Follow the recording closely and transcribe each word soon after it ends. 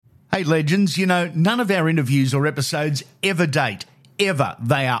Hey, legends, you know, none of our interviews or episodes ever date, ever.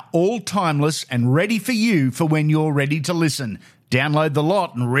 They are all timeless and ready for you for when you're ready to listen. Download the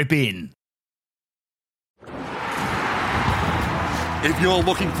lot and rip in. If you're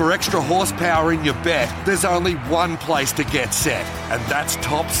looking for extra horsepower in your bet, there's only one place to get set, and that's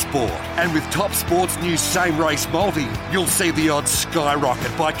Top Sport. And with Top Sport's new same race multi, you'll see the odds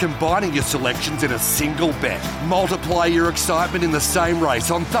skyrocket by combining your selections in a single bet. Multiply your excitement in the same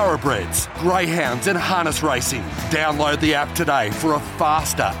race on thoroughbreds, greyhounds and harness racing. Download the app today for a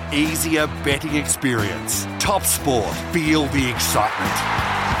faster, easier betting experience. Top Sport. Feel the excitement.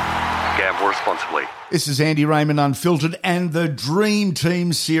 Gamble responsibly. This is Andy Raymond Unfiltered, and the Dream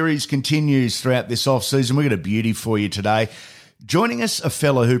Team series continues throughout this off-season. We've got a beauty for you today. Joining us, a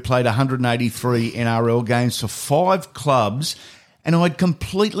fella who played 183 NRL games for 5 clubs, and I'd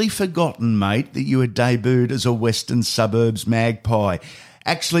completely forgotten, mate, that you had debuted as a Western Suburbs Magpie.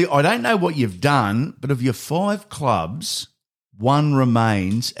 Actually, I don't know what you've done, but of your 5 clubs, 1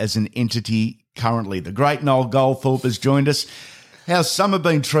 remains as an entity currently. The great Noel Goldthorpe has joined us. How's summer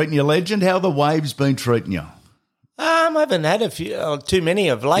been treating you, legend? How have the waves been treating you? I haven't had too many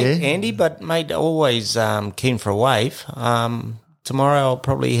of late, Yeah. Andy, but mate, always keen for a wave. Tomorrow I'll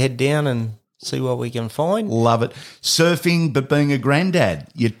probably head down and see what we can find. Love it. Surfing, but being a granddad,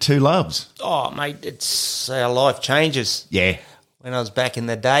 your 2 loves. Oh, mate, it's our life changes. Yeah. When I was back in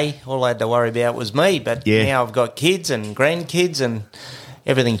the day, all I had to worry about was me, but Yeah. now I've got kids and grandkids and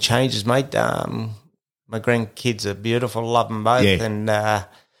everything changes, mate. My grandkids are beautiful, love them both, Yeah. and I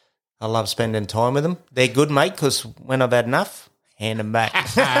love spending time with them. They're good, mate, because when I've had enough, hand them back.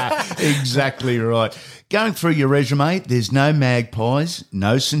 Exactly right. Going through your resume, there's no Magpies,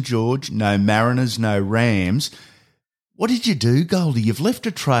 no St George, no Mariners, no Rams. What did you do, Goldie? You've left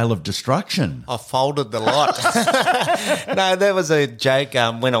a trail of destruction. I folded the lot. No, that was a joke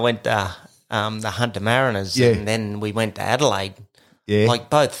when I went to the Hunter Mariners, Yeah. and then we went to Adelaide. Yeah. Like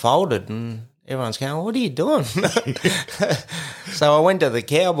both folded, and everyone's going, what are you doing? So I went to the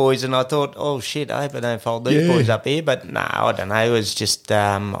Cowboys and I thought, oh, shit, I hope I don't fold these boys up here. But no, I don't know. It was just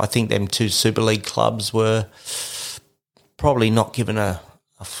I think them 2 Super League clubs were probably not given a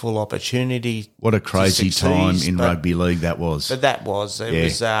full opportunity. What a crazy to succeed, time in but- rugby league that was. But that was. It Yeah.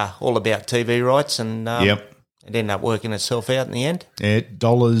 was all about TV rights, and Yep. it ended up working itself out in the end. Yeah,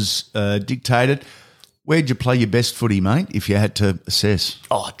 dollars dictated. Where'd you play your best footy, mate, if you had to assess?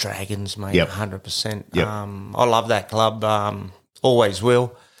 Oh, Dragons, mate, Yep. 100%. Yep. I love that club, always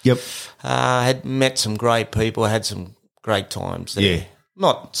will. Yep. Had met some great people, had some great times there. Yeah.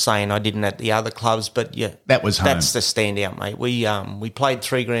 Not saying I didn't at the other clubs, but yeah. That was home. That's the standout, mate. We played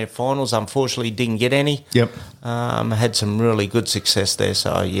 3 grand finals, unfortunately didn't get any. Yep. Had some really good success there,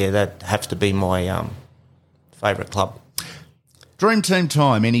 so yeah, that have to be my favourite club. Dream team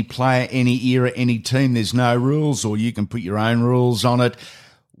time, any player, any era, any team, there's no rules, or you can put your own rules on it.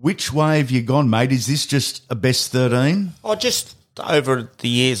 Which way have you gone, mate? Is this just a best 13? Oh, just over the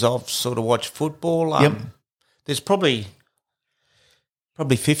years I've sort of watched football. Yep. There's probably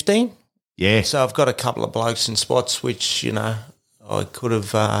 15. Yeah. So I've got a couple of blokes in spots which, you know, I could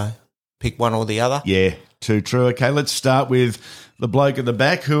have picked one or the other. Yeah, too true. Okay, let's start with the bloke at the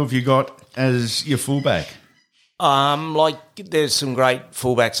back. Who have you got as your fullback? There's some great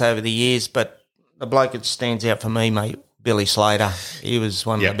fullbacks over the years, but the bloke that stands out for me, mate, Billy Slater. He was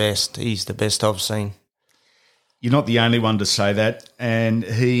one of the best. He's the best I've seen. You're not the only one to say that. And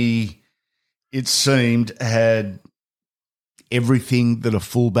he, it seemed, had everything that a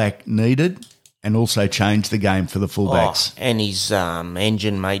fullback needed and also changed the game for the fullbacks. Oh, and his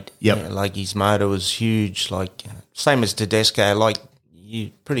engine, mate. Yep. Yeah, like his motor was huge. Like same as Tedesco. Like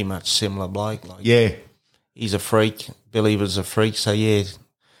you, pretty much similar bloke. Like, Yeah. he's a freak. Billy was a freak. So yeah,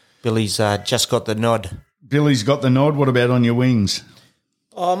 Billy's just got the nod. Billy's got the nod. What about on your wings?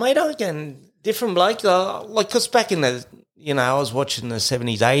 Oh, mate, I reckon different bloke. Because back in the, I was watching the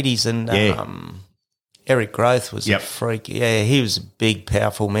 70s, 80s, and Eric Groth was a freak. Yeah, he was a big,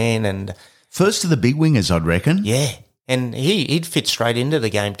 powerful man, and First of the big wingers, I'd reckon. yeah, and he'd fit straight into the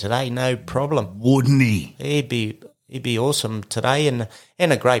game today, no problem. Wouldn't he? He'd be awesome today, and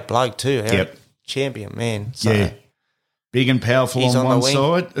a great bloke too. Yep. Champion man. So, Yeah. Big and powerful He's on on one the wing.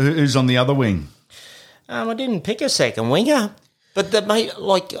 side. Who's on the other wing? I didn't pick a second winger, but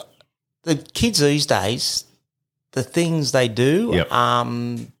the kids these days, the things they do, Yep.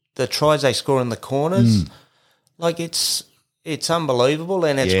 the tries they score in the corners, it's unbelievable,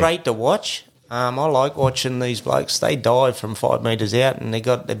 and it's great to watch. I like watching these blokes. They dive from 5 metres out, and they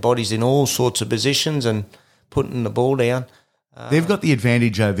got their bodies in all sorts of positions and putting the ball down. They've got the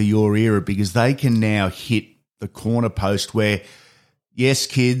advantage over your era because they can now hit the corner post where Yes,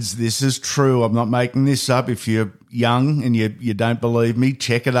 kids, this is true. I'm not making this up. If you're young and you don't believe me,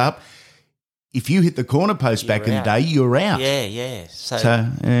 check it up. If you hit the corner post back in the day, you're out. Yeah. So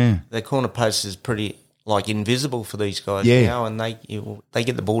yeah. the corner post is pretty invisible for these guys Yeah. and they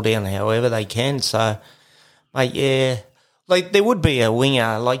get the ball down however they can. So, mate, yeah. Like there would be a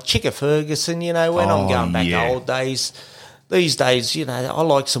winger like Chicka Ferguson, when I'm going back to old days. These days, I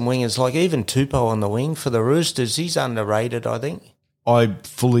like some wingers, like even Tupou on the wing for the Roosters. He's underrated, I think. I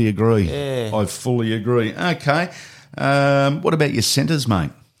fully agree. Yeah. I fully agree. Okay. What about your centres,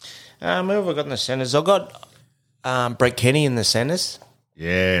 mate? Who have I got in the centres? I've got Brett Kenny in the centres.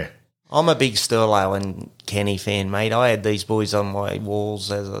 Yeah. I'm a big Sterlo and Kenny fan, mate. I had these boys on my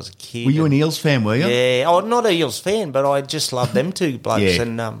walls as I was a kid. Were you an Eels fan, were you? Yeah. Oh, not a Eels fan, but I just loved them two blokes. Yeah.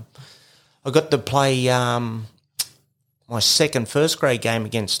 And I got to play my second first grade game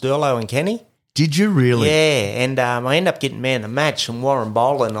against Sterlo and Kenny. Did you really? Yeah, and I ended up getting man of the match from Warren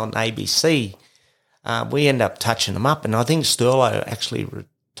Boland on ABC. We ended up touching them up, and I think Sterlo actually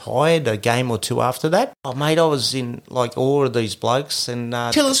retired a game or two after that. Oh, mate, I was in awe of these blokes. And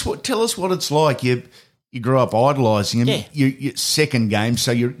Tell us what it's like. You grew up idolising him. Yeah. You second game,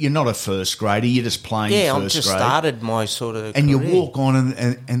 so you're not a first grader. You're just playing yeah, first I've just grade. started my sort of And career. you walk on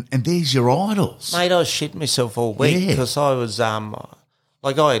and there's your idols. Mate, I was shitting myself all week Yeah. because I was I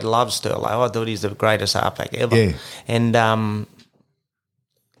love Sterlo. I thought he's the greatest halfback ever. Yeah. And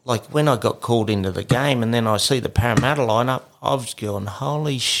when I got called into the game and then I see the Parramatta lineup, I was going,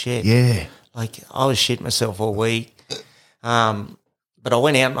 holy shit. Yeah. I was shitting myself all week. But I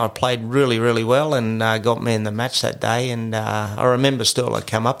went out and I played really, really well and got man the match that day. And I remember Sterlo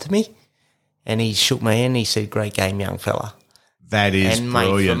come up to me and he shook my hand and he said, great game, young fella. That is And,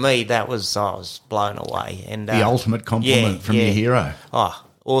 brilliant. mate, for me, I was blown away. And The ultimate compliment from your hero. Oh,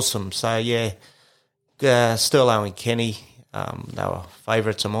 awesome. So, yeah, Sterlo and Kenny, they were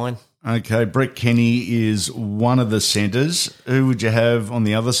favourites of mine. Okay, Brett Kenny is one of the centres. Who would you have on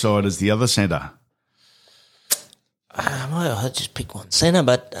the other side as the other centre? Well, I just pick one centre,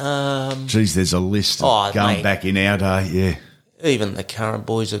 but Geez, there's a list going mate. back in our day, yeah. even the current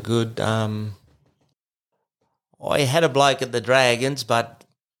boys are good. I had a bloke at the Dragons, but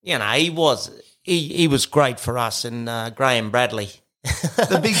he was great for us. And Graham Bradley,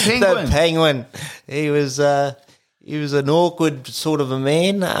 The big penguin. the penguin, he was an awkward sort of a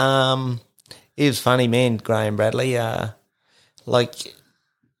man. He was a funny man, Graham Bradley.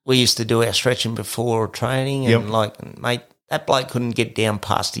 We used to do our stretching before training, and mate, that bloke couldn't get down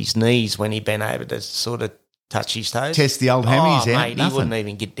past his knees when he bent over to sort of touch his toes. Test the old hammies out. Mate, Nothing. he wouldn't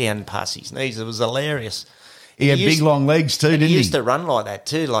even get down past his knees. It was hilarious. He had big long legs too, didn't He he? used to run like that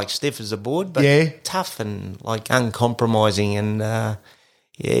too, like stiff as a board, but Yeah. tough and uncompromising. And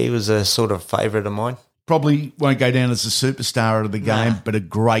he was a sort of favourite of mine. Probably won't go down as a superstar out of the game, but a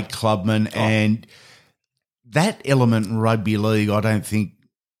great clubman. And that element in rugby league, I don't think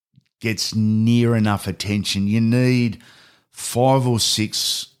gets near enough attention. You need 5 or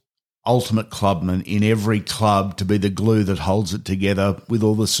 6 ultimate clubmen in every club to be the glue that holds it together, with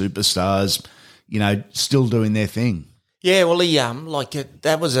all the superstars, still doing their thing. Yeah, well, he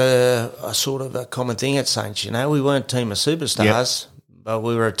that was a sort of a common thing at Saints. We weren't a team of superstars, but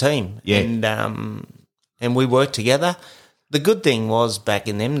we were a team. Yeah. And we worked together. The good thing was back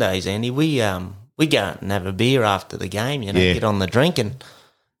in them days, Andy, we go out and have a beer after the game, get on the drink, and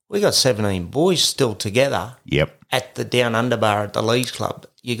we got 17 boys still together. Yep. At the Down Under bar at the Leeds Club.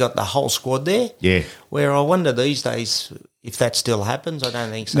 You got the whole squad there. Yeah. Where I wonder these days if that still happens. I don't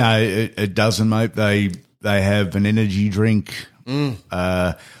think so. No, it doesn't, mate. They have an energy drink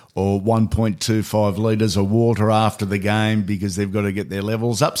or 1.25 litres of water after the game because they've got to get their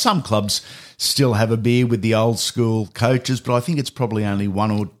levels up. Some clubs still have a beer with the old school coaches, but I think it's probably only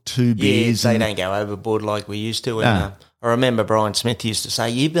 1 or 2 beers. Yeah, they don't go overboard like we used to. And, I remember Brian Smith used to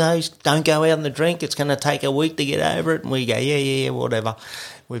say, you guys don't go out and drink. It's going to take a week to get over it. And we go, yeah, whatever.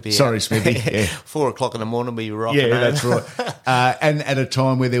 We'd be Sorry, out. Smithy. Yeah. 4 o'clock in the morning, we'd be rocking Yeah, home. that's right. And at a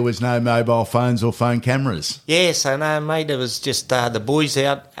time where there was no mobile phones or phone cameras. Yeah, so no, mate, it was just the boys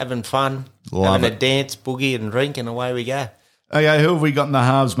out having fun, Love having it. a dance, boogie and drink, and away we go. Okay, who have we got in the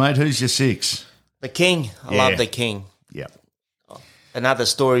halves, mate? Who's your 6? The King. I Yeah. love the King. Yep. Another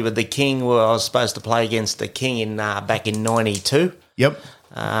story with the King, where I was supposed to play against the King in back in 92. Yep.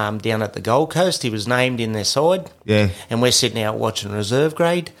 Down at the Gold Coast. He was named in their side. Yeah. And we're sitting out watching reserve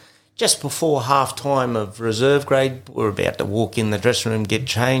grade. Just before half time of reserve grade, we're about to walk in the dressing room, get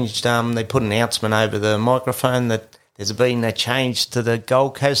changed. They put an announcement over the microphone that there's been a change to the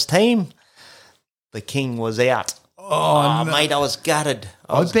Gold Coast team. The King was out. Oh, no. Mate, I was gutted.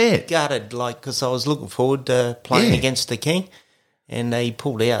 I was bet. gutted, because I was looking forward to playing Yeah. against the King. and he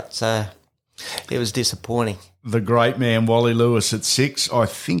pulled out. So it was disappointing. The great man, Wally Lewis at 6. I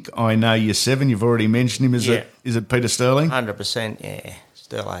think I know your 7. You've already mentioned him. Is it Peter Sterling? 100%, yeah,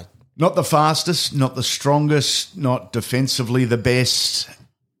 Sterling. Not the fastest, not the strongest, not defensively the best,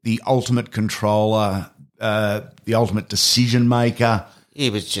 the ultimate controller, the ultimate decision maker. He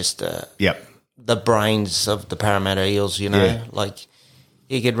was just the brains of the Parramatta Eels, Yeah. Like,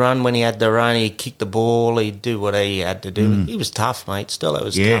 he could run when he had to run, he'd kick the ball, he'd do what he had to do. He was tough, mate. Sterling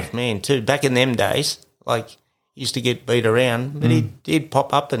was a tough man too. Back in them days, like, he used to get beat around, but he'd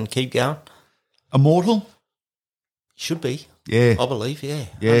pop up and keep going. Immortal? Should be. Yeah. I believe,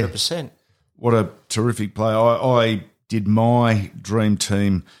 100%. What a terrific player. I did my dream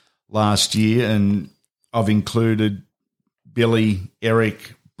team last year, and I've included Billy,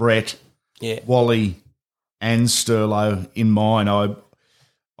 Eric, Brett, Wally and Sterlo in mine.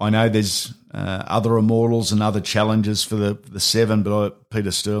 I know there's other immortals and other challenges for the 7, but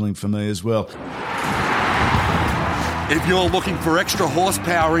Peter Sterling for me as well. If you're looking for extra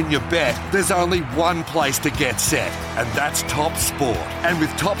horsepower in your bet, there's only one place to get set, and that's Top Sport. And with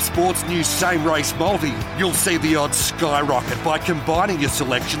Top Sport's new same race multi, you'll see the odds skyrocket by combining your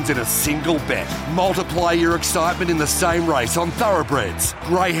selections in a single bet. Multiply your excitement in the same race on thoroughbreds,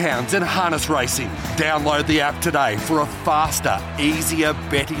 greyhounds and harness racing. Download the app today for a faster, easier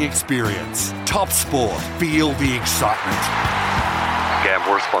betting experience. Top Sport. Feel the excitement.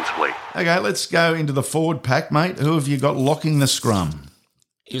 Gamble responsibly. Okay, let's go into the forward pack, mate. Who have you got locking the scrum?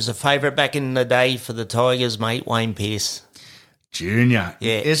 He was a favourite back in the day for the Tigers, mate, Wayne Pearce. Junior.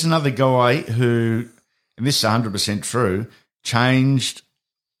 Yeah. There's another guy who, and this is 100% true, changed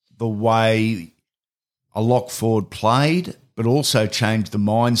the way a lock forward played, but also changed the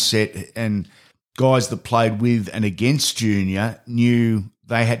mindset, and guys that played with and against Junior knew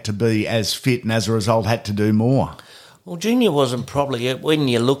they had to be as fit and as a result had to do more. Well, Junior wasn't probably, when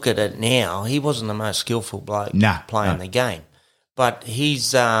you look at it now, he wasn't the most skillful bloke playing the game. But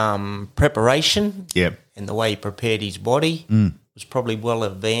his preparation and the way he prepared his body was probably well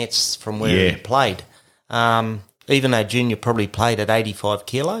advanced from where he played. Even though Junior probably played at 85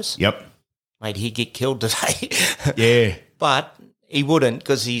 kilos. Mate, he'd get killed today. But he wouldn't,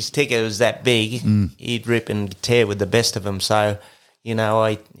 because his ticker was that big. He'd rip and tear with the best of them. So,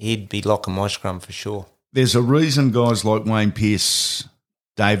 he'd be locking my scrum for sure. There's a reason guys like Wayne Pearce,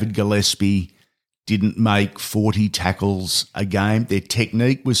 David Gillespie didn't make 40 tackles a game. Their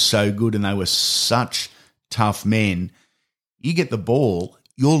technique was so good and they were such tough men. You get the ball,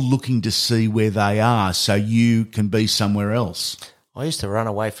 you're looking to see where they are so you can be somewhere else. I used to run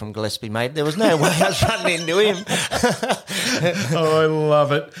away from Gillespie, mate. There was no way I was running into him. I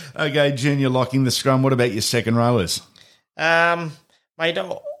love it. Okay, Junior locking the scrum. What about your second rowers? Mate,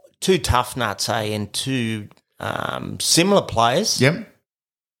 two tough nuts, and two similar players.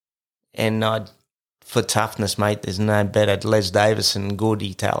 And for toughness, mate, there's no better. Les Davis and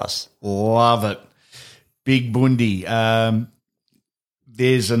Gordy Tallis. Love it. Big Bundy.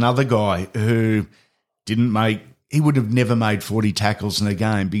 There's another guy who he would have never made 40 tackles in a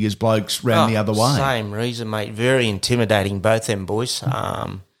game because blokes ran the other way. Same reason, mate. Very intimidating, both them boys.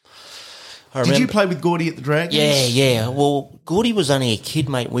 Did you play with Gordy at the Dragons? Yeah. Well, Gordy was only a kid,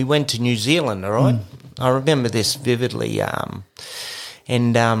 mate. We went to New Zealand, all right? I remember this vividly.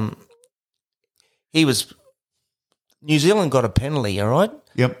 New Zealand got a penalty, all right?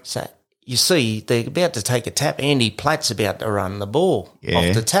 So, you see, they're about to take a tap. Andy Platt's about to run the ball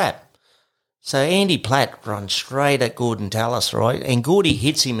off the tap. So, Andy Platt runs straight at Gordon Tallis, right? And Gordy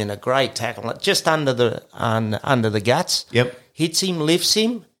hits him in a great tackle, just under the guts. Hits him, lifts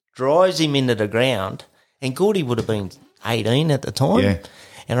him, drives him into the ground, and Gordy would have been 18 at the time.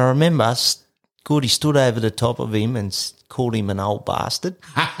 And I remember Gordy stood over the top of him and called him an old bastard.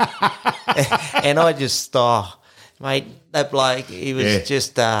 And I just, mate, that bloke, he was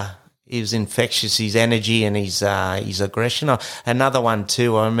just, he was infectious, his energy and his aggression. Another one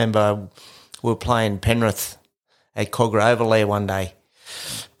too, I remember we were playing Penrith at Cogra Oval there one day.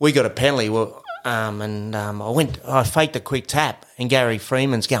 We got a penalty. I faked a quick tap, and Gary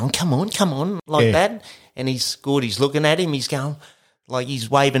Freeman's going, come on, like that. And Gordy's looking at him, he's going, like he's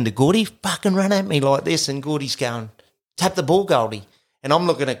waving to Gordy, fucking run at me like this, and Gordy's going, tap the ball, Goldie. And I'm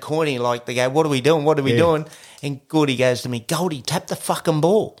looking at Corny like they go, what are we doing? And Gordy goes to me, Goldie, tap the fucking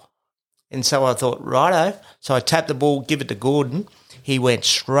ball. And so I thought, righto. So I tapped the ball, give it to Gordon. He went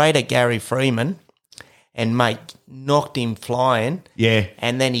straight at Gary Freeman and, mate, knocked him flying.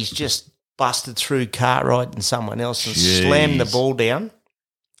 And then he's just busted through Cartwright and someone else and slammed the ball down.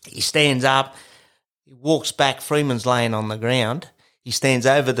 He stands up, he walks back, Freeman's laying on the ground. He stands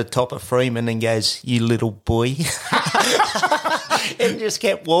over the top of Freeman and goes, you little boy. and just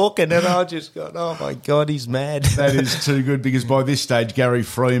kept walking, and I just got, oh my God, he's mad. That is too good, because by this stage, Gary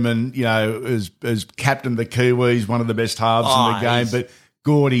Freeman, as captain of the Kiwis, one of the best halves in the game, but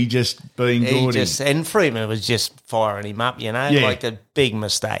Gordy just being Gordy. And Freeman was just firing him up, like a big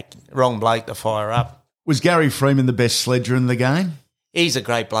mistake. Wrong bloke to fire up. Was Gary Freeman the best sledger in the game? He's a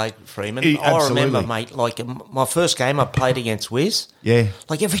great bloke, Freeman. Absolutely. I remember, mate, like my first game I played against Wiz. Yeah.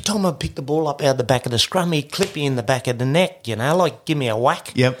 Like every time I picked the ball up out the back of the scrum, he'd clip me in the back of the neck, like give me a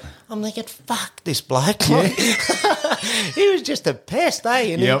whack. Yep. I'm thinking, fuck this bloke. Yeah. He was just a pest,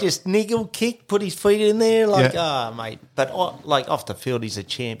 eh? And he just niggle, kick, put his feet in there, mate. But off the field, he's a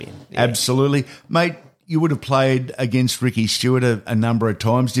champion. Yeah. Absolutely. Mate, you would have played against Ricky Stewart a number of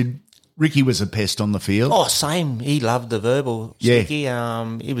times. Ricky was a pest on the field. Oh, same. He loved the verbal sticky.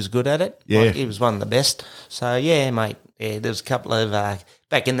 He was good at it. Yeah. He was one of the best. So, yeah, mate. Yeah, there's a couple of,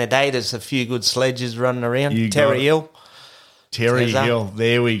 back in the day, there's a few good sledges running around. Terry Hill. Terry Hill.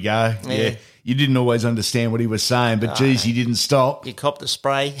 There we go. Yeah. You didn't always understand what he was saying, but, geez, he didn't stop. You copped the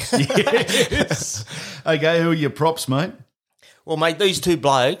spray. Yes. Okay, who are your props, mate? Well, mate, these two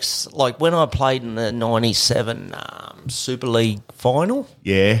blokes, like when I played in the 97 Super League final.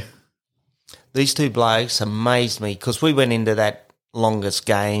 Yeah. These two blokes amazed me because we went into that longest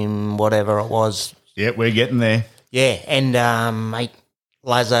game, whatever it was. Yeah, we're getting there. Yeah, and mate,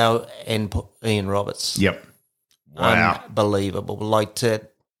 Lazo and Ian Roberts. Yep. Wow. Unbelievable. Like to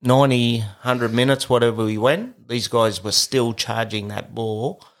 90, 100 minutes, whatever we went, these guys were still charging that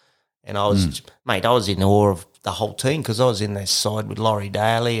ball. And I was, mate, I was in awe of the whole team because I was in their side with Laurie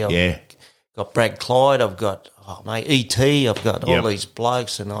Daly. I've got Brad Clyde. I've got, E.T. I've got all these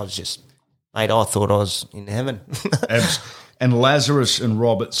blokes, and I was just... Mate, I thought I was in heaven. And Lazarus and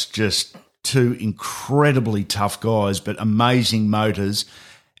Roberts, just two incredibly tough guys, but amazing motors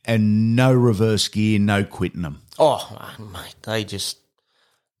and no reverse gear, no quitting them. Oh, mate, they just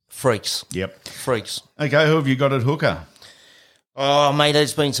freaks. Yep. Freaks. Okay, who have you got at hooker? Oh, mate,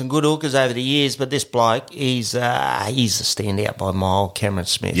 there's been some good hookers over the years, but this bloke, he's a standout by a mile, Cameron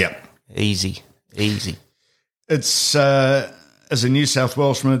Smith. Yep. Easy. It's... as a New South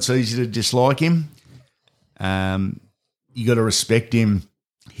Welshman, it's easy to dislike him. You got to respect him.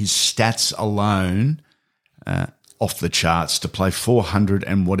 His stats alone, off the charts, to play 400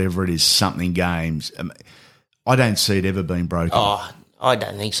 and whatever it is, something games. I don't see it ever being broken. Oh, I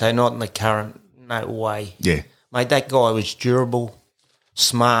don't think so. Not in the current. No way. Yeah. Mate, that guy was durable,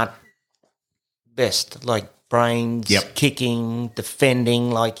 smart, best, like brains, kicking,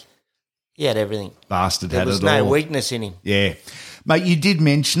 defending, like he had everything. Bastard had it all. There was no weakness in him. Yeah. Mate, you did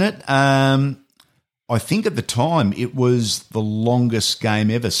mention it. I think at the time it was the longest game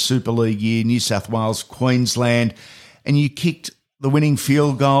ever, Super League year, New South Wales, Queensland, and you kicked the winning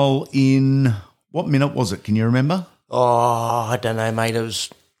field goal in, what minute was it? Can you remember? Oh, I don't know, mate. It was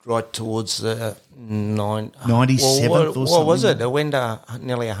right towards the 97th or something. What was it? It went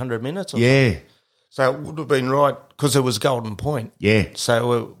nearly 100 minutes or something. So it would have been right because it was golden point. Yeah.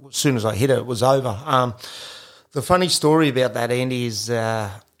 So as soon as I hit it, it was over. The funny story about that, Andy, is I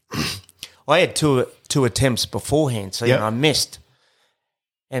had two attempts beforehand, so I missed.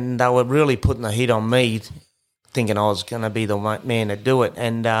 And they were really putting the heat on me, thinking I was going to be the man to do it.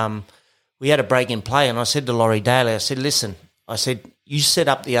 And we had a break in play, and I said to Laurie Daly, I said, listen, you set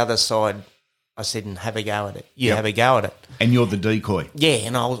up the other side, I said, and have a go at it. You have a go at it. And you're the decoy. Yeah,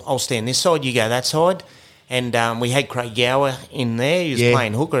 and I'll stand this side, you go that side. And we had Craig Gower in there. He was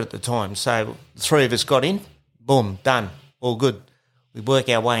playing hooker at the time. So the three of us got in. Boom, done. All good. We work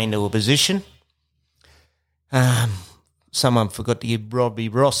our way into a position. Someone forgot to give Robbie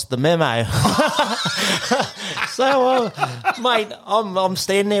Ross the memo. So, mate, I'm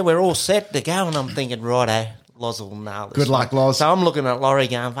standing there. We're all set to go, and I'm thinking, righto, Loz will nail this. Good luck, Loz. So I'm looking at Laurie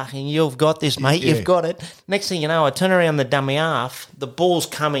going, fucking, you've got this, mate. You've got it. Next thing you know, I turn around the dummy half. The ball's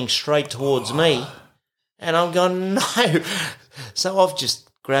coming straight towards me, and I'm going, no. So I've just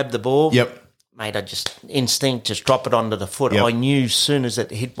grabbed the ball. Yep. Mate, I just instinct, just drop it onto the foot. Yep. I knew as soon as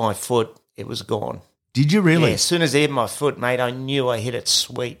it hit my foot, it was gone. Did you really? Yeah, as soon as it hit my foot, mate, I knew I hit it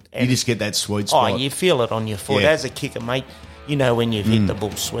sweet. And you just get that sweet spot. Oh, you feel it on your foot. As a kicker, mate, you know when you've hit the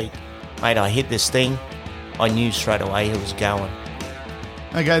ball sweet. Mate, I hit this thing, I knew straight away it was going.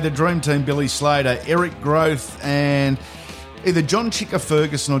 Okay, the Dream Team, Billy Slater, Eric Groth, and either John Chicka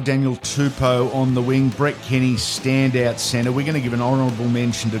Ferguson or Daniel Tupou on the wing, Brett Kenny, standout centre. We're going to give an honourable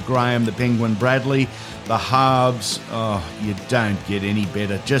mention to Graham, the Penguin Bradley, the halves. Oh, you don't get any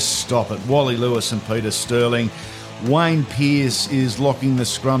better. Just stop it. Wally Lewis and Peter Sterling. Wayne Pearce is locking the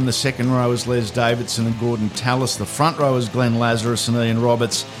scrum. The second row is Les Davidson and Gordon Tallis. The front row is Glenn Lazarus and Ian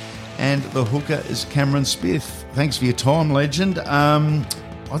Roberts. And the hooker is Cameron Smith. Thanks for your time, legend.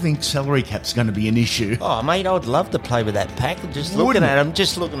 I think salary cap's going to be an issue. Oh, mate, I'd love to play with that pack. Just looking at them,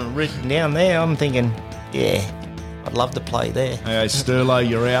 just looking at written down there, I'm thinking, yeah, I'd love to play there. Hey, Sterlo,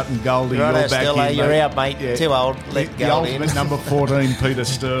 you're out, and Goldie, Right, you're back Sterlo, in. you're mate. out, mate. Yeah. Too old. Let The Goldie in. ultimate number 14, Peter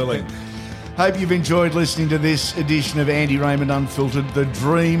Sterling. Hope you've enjoyed listening to this edition of Andy Raymond Unfiltered, the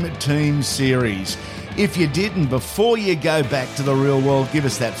Dream Team Series. If you didn't, before you go back to the real world, give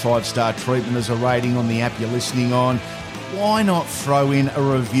us that 5-star treatment as a rating on the app you're listening on. Why not throw in a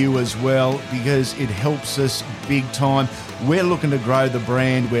review as well? Because it helps us big time. We're looking to grow the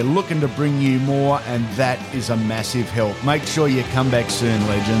brand. We're looking to bring you more, and that is a massive help. Make sure you come back soon,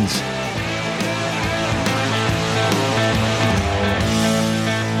 legends.